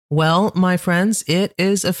Well, my friends, it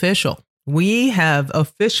is official. We have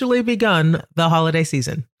officially begun the holiday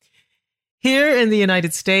season. Here in the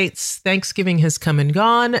United States, Thanksgiving has come and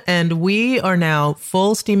gone, and we are now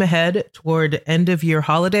full steam ahead toward end of year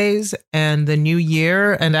holidays and the new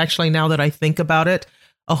year. And actually, now that I think about it,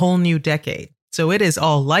 a whole new decade. So it is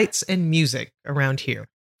all lights and music around here.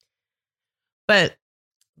 But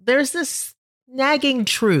there's this nagging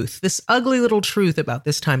truth, this ugly little truth about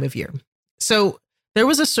this time of year. So there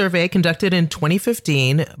was a survey conducted in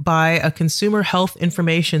 2015 by a consumer health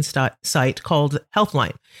information site called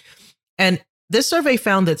Healthline. And this survey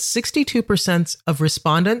found that 62% of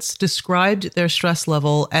respondents described their stress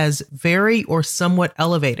level as very or somewhat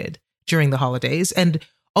elevated during the holidays, and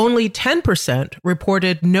only 10%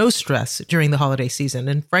 reported no stress during the holiday season.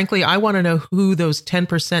 And frankly, I want to know who those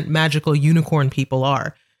 10% magical unicorn people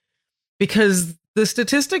are, because the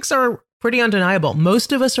statistics are pretty undeniable.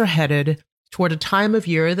 Most of us are headed toward a time of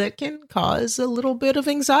year that can cause a little bit of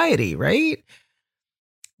anxiety, right?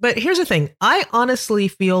 But here's the thing. I honestly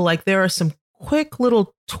feel like there are some quick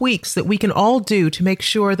little tweaks that we can all do to make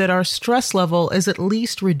sure that our stress level is at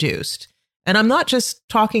least reduced. And I'm not just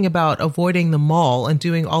talking about avoiding the mall and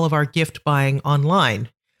doing all of our gift buying online,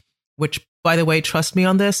 which, by the way, trust me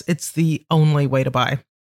on this, it's the only way to buy.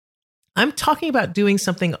 I'm talking about doing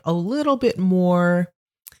something a little bit more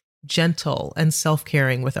gentle and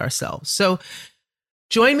self-caring with ourselves. So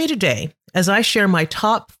join me today as I share my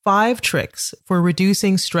top 5 tricks for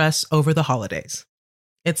reducing stress over the holidays.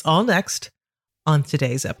 It's all next on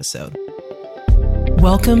today's episode.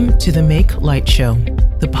 Welcome to the Make Light Show,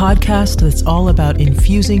 the podcast that's all about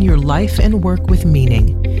infusing your life and work with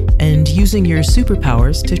meaning and using your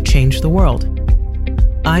superpowers to change the world.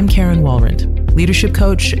 I'm Karen Walrond, leadership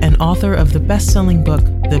coach and author of the best-selling book,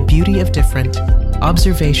 The Beauty of Different: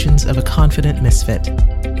 Observations of a Confident Misfit.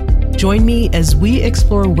 Join me as we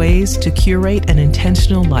explore ways to curate an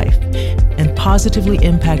intentional life and positively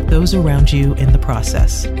impact those around you in the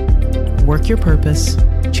process. Work your purpose,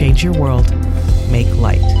 change your world, make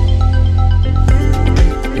light.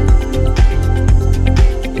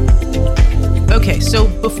 Okay, so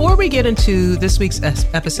before we get into this week's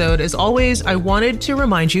episode, as always, I wanted to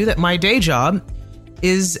remind you that my day job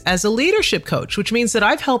is as a leadership coach, which means that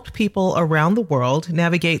I've helped people around the world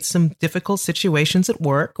navigate some difficult situations at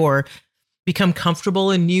work, or become comfortable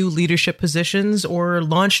in new leadership positions, or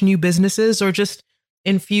launch new businesses, or just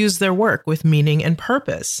infuse their work with meaning and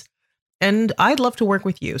purpose. And I'd love to work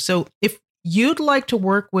with you. So if you'd like to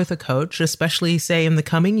work with a coach, especially say in the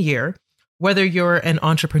coming year, whether you're an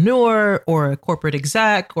entrepreneur or a corporate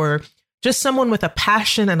exec, or just someone with a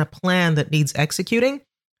passion and a plan that needs executing,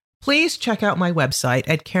 please check out my website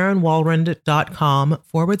at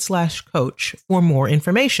karenwalrond.com/coach for more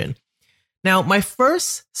information. Now, my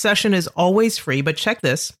first session is always free, but check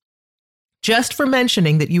this. Just for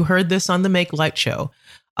mentioning that you heard this on the Make Light Show,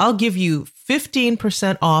 I'll give you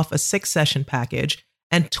 15% off a 6-session package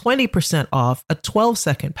and 20% off a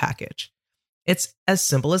 12-second package. It's as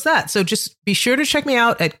simple as that. So just be sure to check me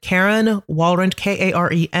out at Karen Walrond,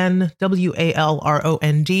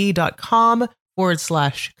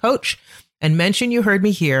 KarenWalrond.com/coach, and mention you heard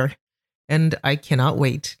me here, and I cannot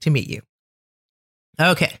wait to meet you.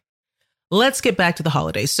 Okay, let's get back to the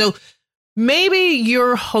holidays. So maybe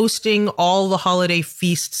you're hosting all the holiday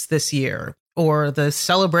feasts this year, or the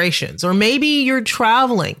celebrations, or maybe you're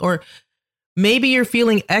traveling, or maybe you're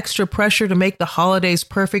feeling extra pressure to make the holidays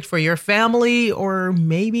perfect for your family, or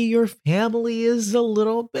maybe your family is a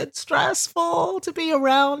little bit stressful to be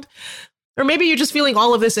around. Or maybe you're just feeling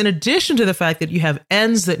all of this in addition to the fact that you have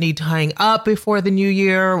ends that need tying up before the new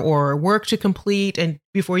year, or work to complete, and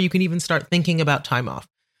before you can even start thinking about time off.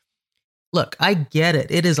 Look, I get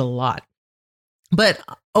it. It is a lot. But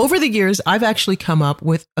over the years, I've actually come up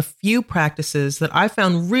with a few practices that I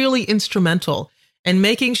found really instrumental in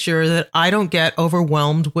making sure that I don't get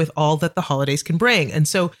overwhelmed with all that the holidays can bring. And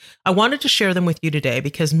so I wanted to share them with you today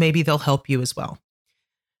because maybe they'll help you as well.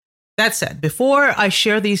 That said, before I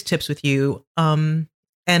share these tips with you, and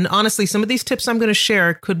honestly, some of these tips I'm going to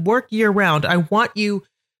share could work year round. I want you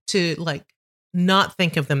to not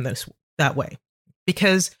think of them that way,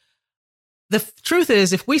 because the truth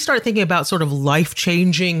is, if we start thinking about sort of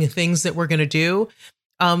life-changing things that we're going to do,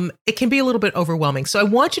 it can be a little bit overwhelming. So I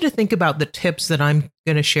want you to think about the tips that I'm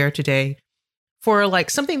going to share today for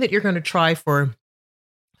something that you're going to try for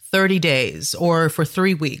 30 days or for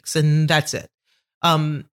 3 weeks, and that's it.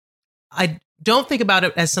 I don't think about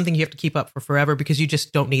it as something you have to keep up for forever, because you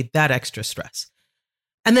just don't need that extra stress.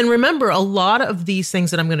 And then remember, a lot of these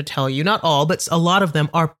things that I'm going to tell you, not all, but a lot of them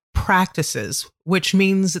are practices, which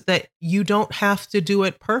means that you don't have to do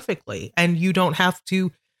it perfectly, and you don't have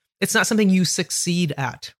to It's not something you succeed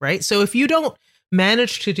at, right? So if you don't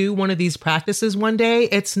manage to do one of these practices one day,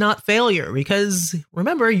 it's not failure because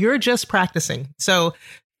remember, you're just practicing. So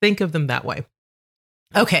think of them that way.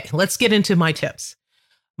 Okay, let's get into my tips.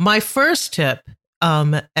 My first tip,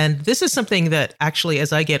 and this is something that actually,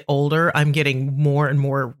 as I get older, I'm getting more and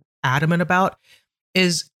more adamant about,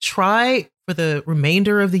 is try for the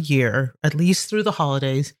remainder of the year, at least through the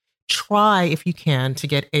holidays, try if you can to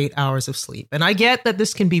get 8 hours of sleep. And I get that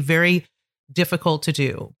this can be very difficult to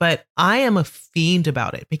do, but I am a fiend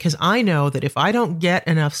about it because I know that if I don't get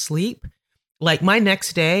enough sleep, like my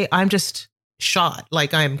next day, I'm just shot.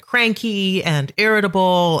 Like I'm cranky and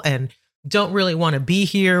irritable and don't really want to be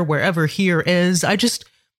here wherever here is.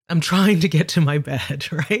 I'm trying to get to my bed,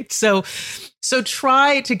 right? So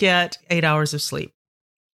try to get 8 hours of sleep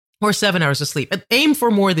or 7 hours of sleep and aim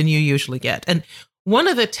for more than you usually get. And one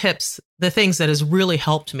of the tips, the things that has really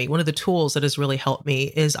helped me, one of the tools that has really helped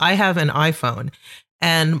me is I have an iPhone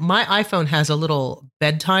and my iPhone has a little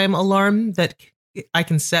bedtime alarm that I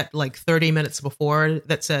can set like 30 minutes before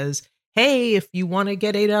that says, hey, if you want to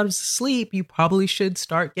get 8 hours of sleep, you probably should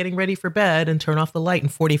start getting ready for bed and turn off the light in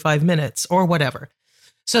 45 minutes or whatever.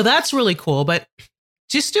 So that's really cool. But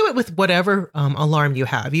just do it with whatever alarm you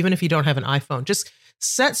have, even if you don't have an iPhone. Just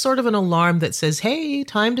set sort of an alarm that says, hey,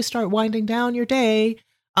 time to start winding down your day,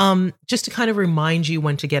 just to kind of remind you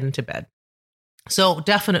when to get into bed. So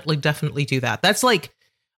definitely do that. That's like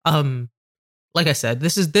I said,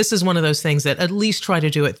 this is one of those things that at least try to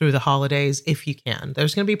do it through the holidays if you can.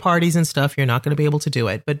 There's going to be parties and stuff. You're not going to be able to do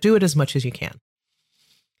it, but do it as much as you can.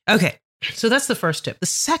 Okay, so that's the first tip. The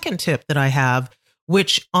second tip that I have,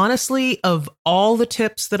 which honestly, of all the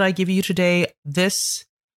tips that I give you today, this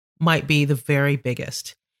might be the very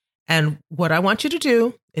biggest. And what I want you to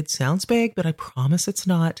do, it sounds big, but I promise it's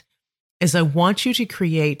not, is I want you to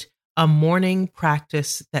create a morning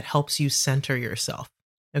practice that helps you center yourself.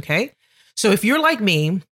 Okay? So if you're like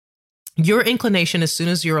me, your inclination as soon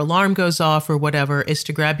as your alarm goes off or whatever is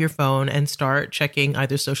to grab your phone and start checking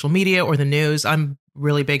either social media or the news. I'm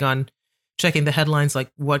really big on checking the headlines,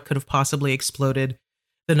 like what could have possibly exploded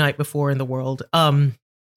the night before in the world.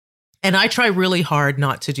 And I try really hard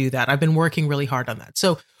not to do that. I've been working really hard on that.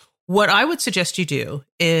 So what I would suggest you do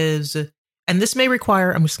is, and this may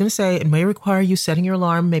require, I'm just going to say, it may require you setting your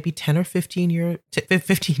alarm maybe 10 or 15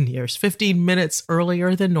 minutes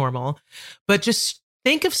earlier than normal. But just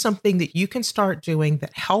think of something that you can start doing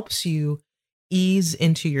that helps you ease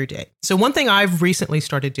into your day. So one thing I've recently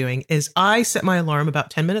started doing is I set my alarm about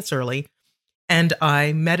 10 minutes early and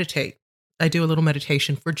I meditate. I do a little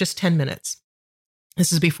meditation for just 10 minutes.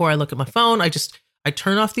 This is before I look at my phone. I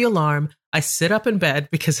turn off the alarm. I sit up in bed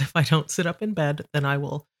because if I don't sit up in bed, then I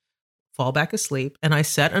will fall back asleep. And I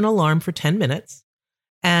set an alarm for 10 minutes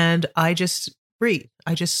and I just breathe.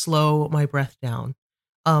 I just slow my breath down,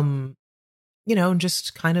 and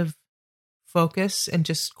just kind of focus and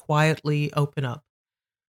just quietly open up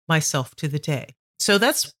myself to the day. So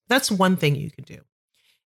that's one thing you can do.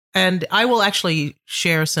 And I will actually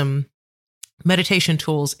share some meditation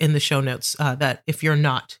tools in the show notes that if you're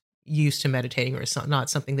not used to meditating or it's not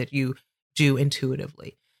something that you do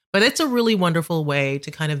intuitively. But it's a really wonderful way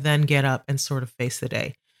to kind of then get up and sort of face the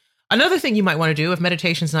day. Another thing you might want to do if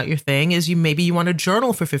meditation's not your thing is maybe you want to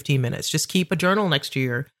journal for 15 minutes. Just keep a journal next to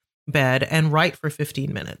your bed and write for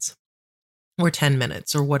 15 minutes or 10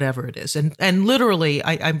 minutes or whatever it is. And literally,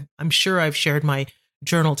 I'm sure I've shared my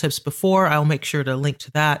journal tips before. I'll make sure to link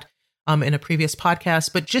to that in a previous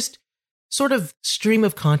podcast. But just sort of stream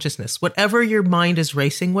of consciousness, whatever your mind is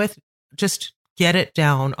racing with, just get it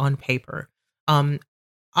down on paper.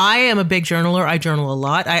 I am a big journaler. I journal a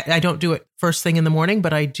lot. I don't do it first thing in the morning,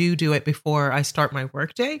 but I do it before I start my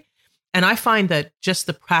workday. And I find that just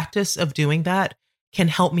the practice of doing that can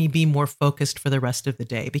help me be more focused for the rest of the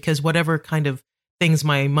day, because whatever kind of things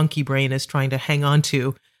my monkey brain is trying to hang on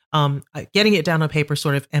to, getting it down on paper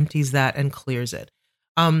sort of empties that and clears it.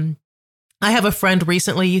 I have a friend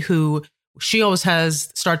recently who she always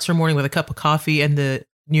starts her morning with a cup of coffee and the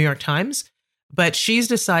New York Times. But she's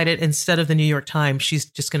decided instead of the New York Times, she's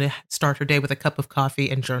just going to start her day with a cup of coffee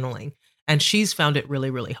and journaling. And she's found it really,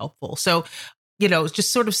 really helpful. So,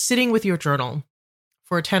 just sort of sitting with your journal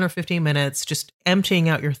for 10 or 15 minutes, just emptying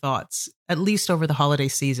out your thoughts, at least over the holiday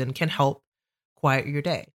season, can help quiet your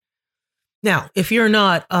day. Now, if you're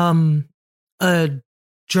not a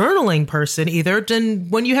journaling person either, then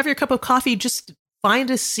when you have your cup of coffee, just find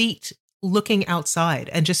a seat looking outside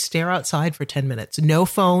and just stare outside for 10 minutes. No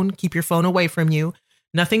phone, keep your phone away from you,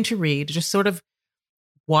 nothing to read, just sort of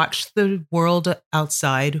watch the world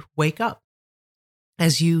outside wake up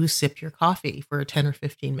as you sip your coffee for 10 or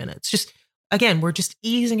 15 minutes. Just again, we're just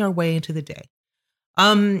easing our way into the day.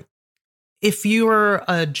 If you're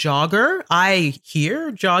a jogger, I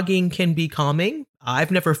hear jogging can be calming. I've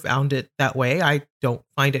never found it that way. I don't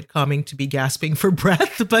find it calming to be gasping for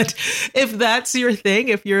breath. But if that's your thing,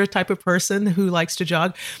 if you're a type of person who likes to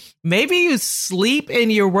jog, maybe you sleep in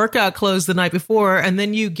your workout clothes the night before and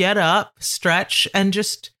then you get up, stretch, and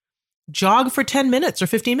just jog for 10 minutes or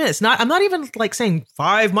 15 minutes. I'm not even like saying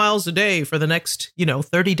 5 miles a day for the next,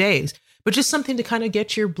 30 days, but just something to kind of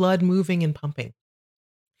get your blood moving and pumping.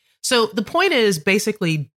 So the point is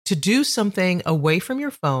basically to do something away from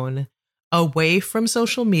your phone, away from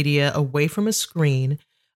social media, away from a screen,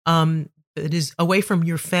 that is away from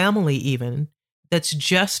your family even, that's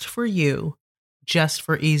just for you, just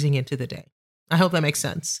for easing into the day. I hope that makes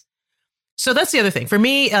sense. So that's the other thing. For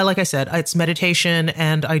me, like I said, it's meditation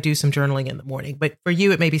and I do some journaling in the morning. But for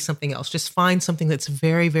you, it may be something else. Just find something that's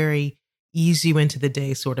very, very ease you into the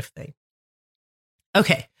day sort of thing.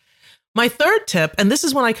 Okay. My third tip, and this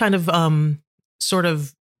is when I kind of sort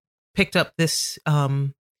of picked up this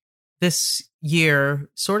year,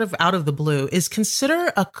 sort of out of the blue, is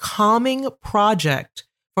consider a calming project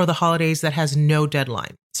for the holidays that has no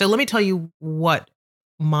deadline. So let me tell you what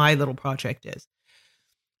my little project is.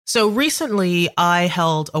 So recently I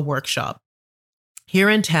held a workshop here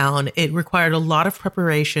in town. It required a lot of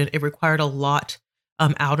preparation. It required a lot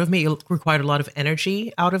out of me. It required a lot of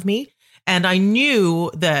energy out of me. And I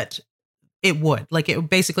knew that it would.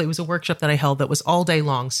 It was a workshop that I held that was all day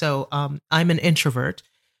long. So I'm an introvert.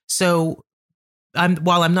 So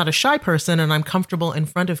while I'm not a shy person and I'm comfortable in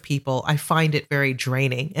front of people, I find it very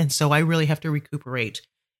draining. And so I really have to recuperate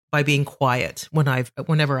by being quiet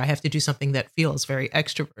whenever I have to do something that feels very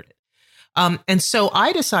extroverted. And so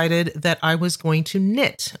I decided that I was going to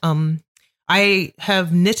knit. I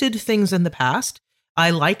have knitted things in the past. I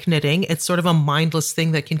like knitting. It's sort of a mindless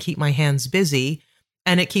thing that can keep my hands busy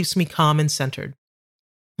and it keeps me calm and centered.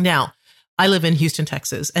 Now, I live in Houston,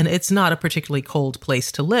 Texas, and it's not a particularly cold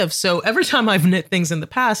place to live. So every time I've knit things in the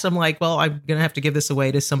past, I'm like, well, I'm going to have to give this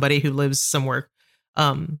away to somebody who lives somewhere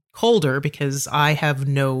colder because I have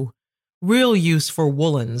no real use for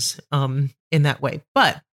woolens in that way.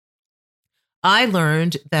 But I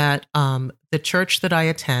learned that the church that I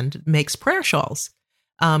attend makes prayer shawls.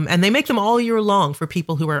 And they make them all year long for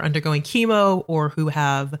people who are undergoing chemo or who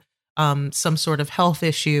have some sort of health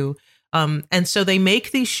issue. And so they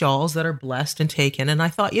make these shawls that are blessed and taken. And I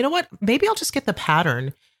thought, you know what, maybe I'll just get the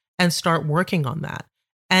pattern and start working on that.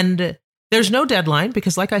 And there's no deadline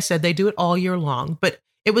because, like I said, they do it all year long. But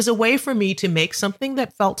it was a way for me to make something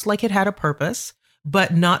that felt like it had a purpose,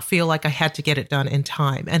 but not feel like I had to get it done in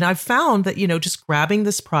time. And I've found that, just grabbing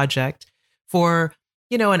this project for,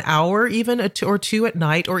 an hour, even or two at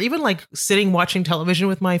night, or even like sitting watching television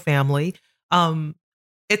with my family,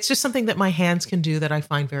 it's just something that my hands can do that I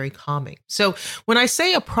find very calming. So when I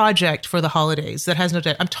say a project for the holidays that has no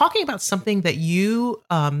deadline, I'm talking about something that you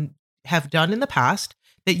have done in the past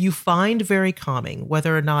that you find very calming,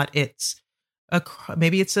 whether or not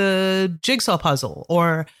maybe it's a jigsaw puzzle,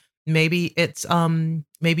 or maybe it's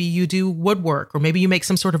maybe you do woodwork, or maybe you make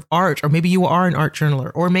some sort of art, or maybe you are an art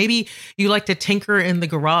journaler, or maybe you like to tinker in the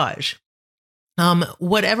garage.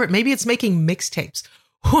 Whatever, maybe it's making mixtapes.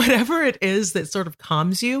 Whatever it is that sort of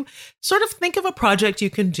calms you, sort of think of a project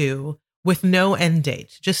you can do with no end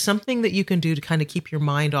date, just something that you can do to kind of keep your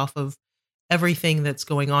mind off of everything that's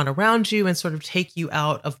going on around you and sort of take you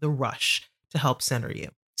out of the rush to help center you.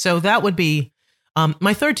 So that would be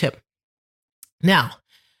my third tip. Now,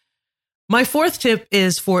 my fourth tip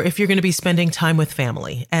is for if you're going to be spending time with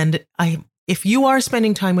family. And if you are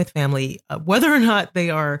spending time with family, whether or not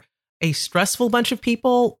they are a stressful bunch of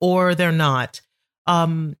people or they're not,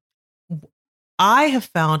 I have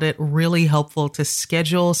found it really helpful to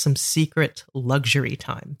schedule some secret luxury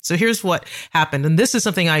time. So here's what happened. And this is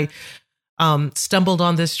something I stumbled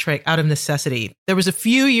on this trick out of necessity. There was a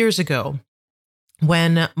few years ago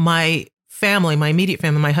when my family, my immediate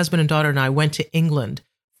family, my husband and daughter and I went to England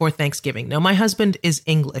for Thanksgiving. Now, my husband is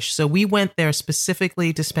English, so we went there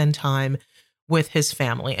specifically to spend time with his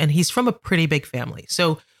family, and he's from a pretty big family.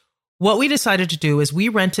 So what we decided to do is we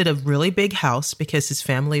rented a really big house because his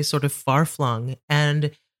family is sort of far flung, and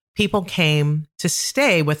people came to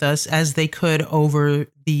stay with us as they could over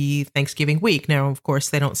the Thanksgiving week. Now, of course,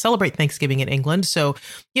 they don't celebrate Thanksgiving in England. So,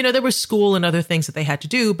 there was school and other things that they had to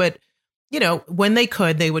do. But, when they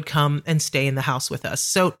could, they would come and stay in the house with us.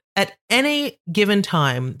 So at any given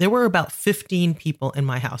time, there were about 15 people in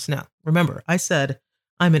my house. Now, remember, I said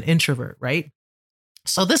I'm an introvert, right?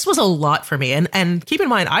 So this was a lot for me. And keep in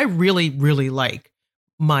mind, I really, really like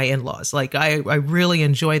my in-laws. Like I really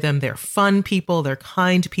enjoy them. They're fun people. They're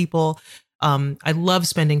kind people. I love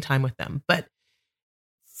spending time with them, but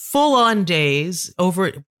full on days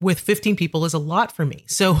over with 15 people is a lot for me.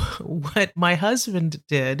 So what my husband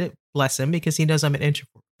did, bless him, because he knows I'm an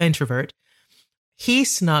introvert, he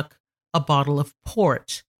snuck a bottle of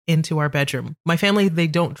port into our bedroom. My family, they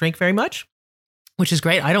don't drink very much, which is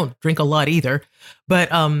great. I don't drink a lot either, but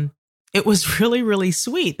it was really, really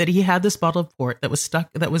sweet that he had this bottle of port that was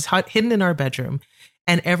hidden in our bedroom.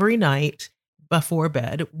 And every night before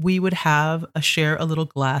bed, we would share a little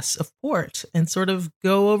glass of port and sort of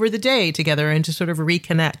go over the day together and to sort of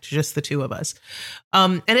reconnect, just the two of us.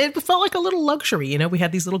 And it felt like a little luxury. You know, we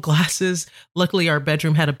had these little glasses. Luckily, our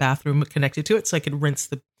bedroom had a bathroom connected to it, so I could rinse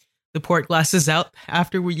the port glasses out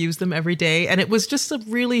after we used them every day. And it was just a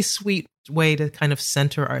really sweet way to kind of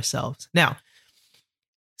center ourselves. Now,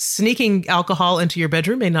 sneaking alcohol into your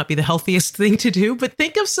bedroom may not be the healthiest thing to do, but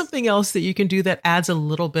think of something else that you can do that adds a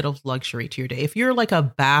little bit of luxury to your day. If you're like a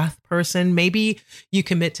bath person, maybe you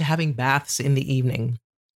commit to having baths in the evening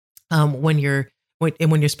when you're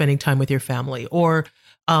spending time with your family. Or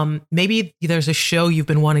maybe there's a show you've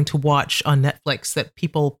been wanting to watch on Netflix that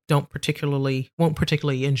people won't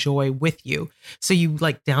particularly enjoy with you. So you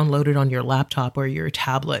like download it on your laptop or your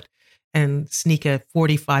tablet and sneak a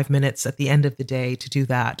 45 minutes at the end of the day to do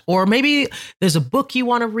that. Or maybe there's a book you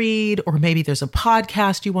want to read, or maybe there's a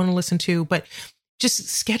podcast you want to listen to, but just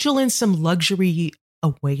schedule in some luxury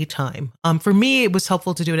away time. For me, it was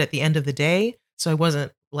helpful to do it at the end of the day, so I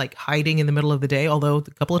wasn't like hiding in the middle of the day, although a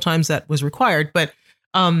couple of times that was required. But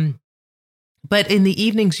in the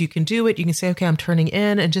evenings, you can do it. You can say, okay, I'm turning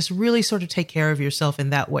in, and just really sort of take care of yourself in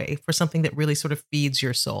that way for something that really sort of feeds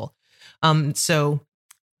your soul. So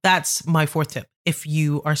that's my fourth tip if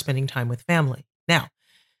you are spending time with family. Now,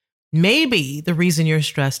 maybe the reason you're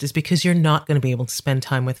stressed is because you're not going to be able to spend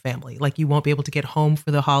time with family. Like you won't be able to get home for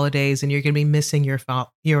the holidays and you're going to be missing your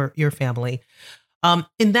family.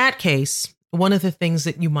 In that case, one of the things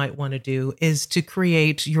that you might want to do is to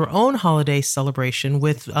create your own holiday celebration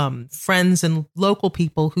with friends and local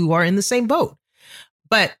people who are in the same boat.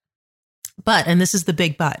 But, and this is the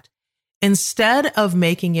big but, instead of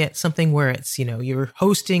making it something where it's, you know, you're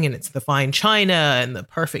hosting and it's the fine china and the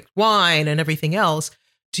perfect wine and everything else,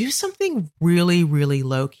 do something really, really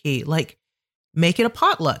low key. Like make it a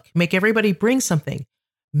potluck, make everybody bring something,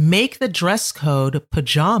 make the dress code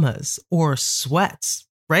pajamas or sweats,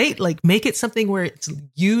 right? Like make it something where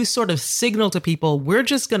you sort of signal to people, we're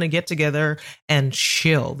just going to get together and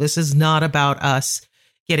chill. This is not about us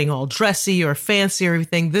getting all dressy or fancy or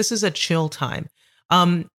everything. This is a chill time.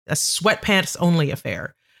 A sweatpants only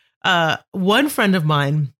affair. One friend of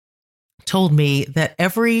mine told me that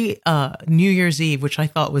every New Year's Eve, which I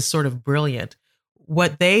thought was sort of brilliant,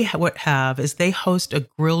 what they have is they host a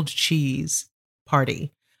grilled cheese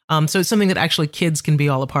party. So it's something that actually kids can be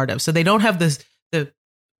all a part of. So they don't have the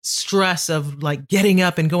stress of like getting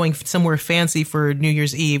up and going somewhere fancy for New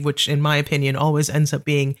Year's Eve, which in my opinion always ends up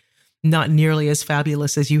being not nearly as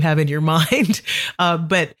fabulous as you have in your mind.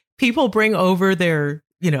 But people bring over their,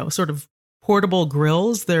 you know, sort of portable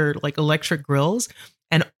grills, they're like electric grills,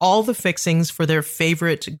 and all the fixings for their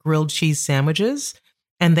favorite grilled cheese sandwiches.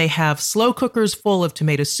 And they have slow cookers full of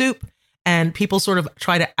tomato soup, and people sort of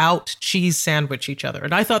try to out cheese sandwich each other.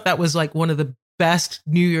 And I thought that was like one of the best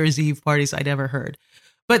New Year's Eve parties I'd ever heard.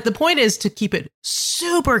 But the point is to keep it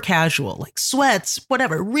super casual, like sweats,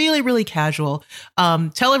 whatever, really, really casual.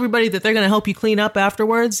 Tell everybody that they're going to help you clean up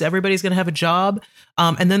afterwards. Everybody's going to have a job.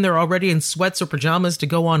 And then they're already in sweats or pajamas to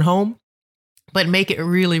go on home. But make it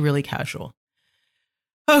really, really casual.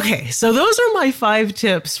 Okay, so those are my 5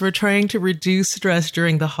 tips for trying to reduce stress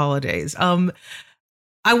during the holidays. I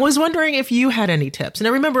was wondering if you had any tips. And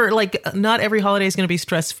I remember, like, not every holiday is going to be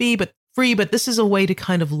stress-free, but this is a way to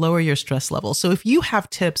kind of lower your stress level. So if you have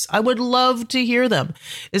tips, I would love to hear them.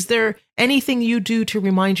 Is there anything you do to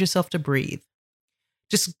remind yourself to breathe?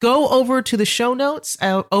 Just go over to the show notes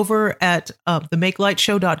over at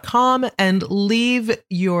themakelightshow.com and leave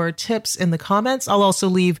your tips in the comments. I'll also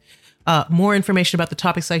leave more information about the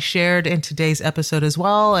topics I shared in today's episode as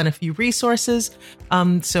well, and a few resources.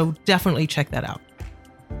 So definitely check that out.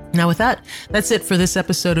 Now with that, that's it for this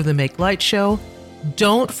episode of The Make Light Show.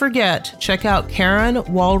 Don't forget, check out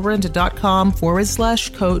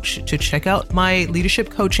KarenWalrand.com/coach to check out my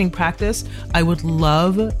leadership coaching practice. I would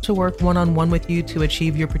love to work one-on-one with you to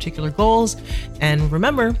achieve your particular goals. And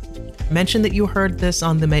remember, mention that you heard this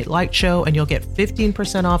on The Make Light Show and you'll get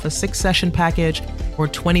 15% off a 6-session package or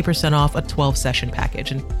 20% off a 12-session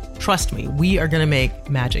package. And trust me, we are going to make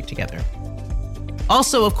magic together.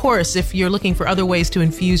 Also, of course, if you're looking for other ways to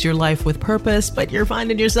infuse your life with purpose, but you're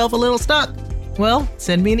finding yourself a little stuck, Well,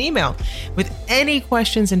 send me an email with any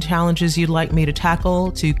questions and challenges you'd like me to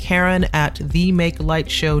tackle to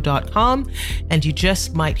Karen@themakelightshow.com, and you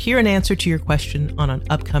just might hear an answer to your question on an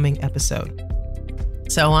upcoming episode.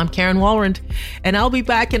 So I'm Karen Walrond, and I'll be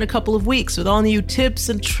back in a couple of weeks with all new tips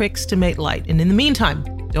and tricks to make light. And in the meantime,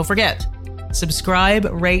 don't forget, subscribe,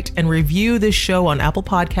 rate, and review this show on Apple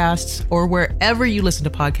Podcasts or wherever you listen to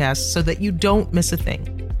podcasts so that you don't miss a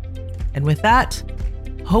thing. And with that,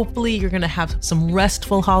 hopefully you're going to have some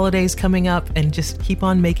restful holidays coming up, and just keep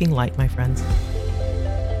on making light, my friends.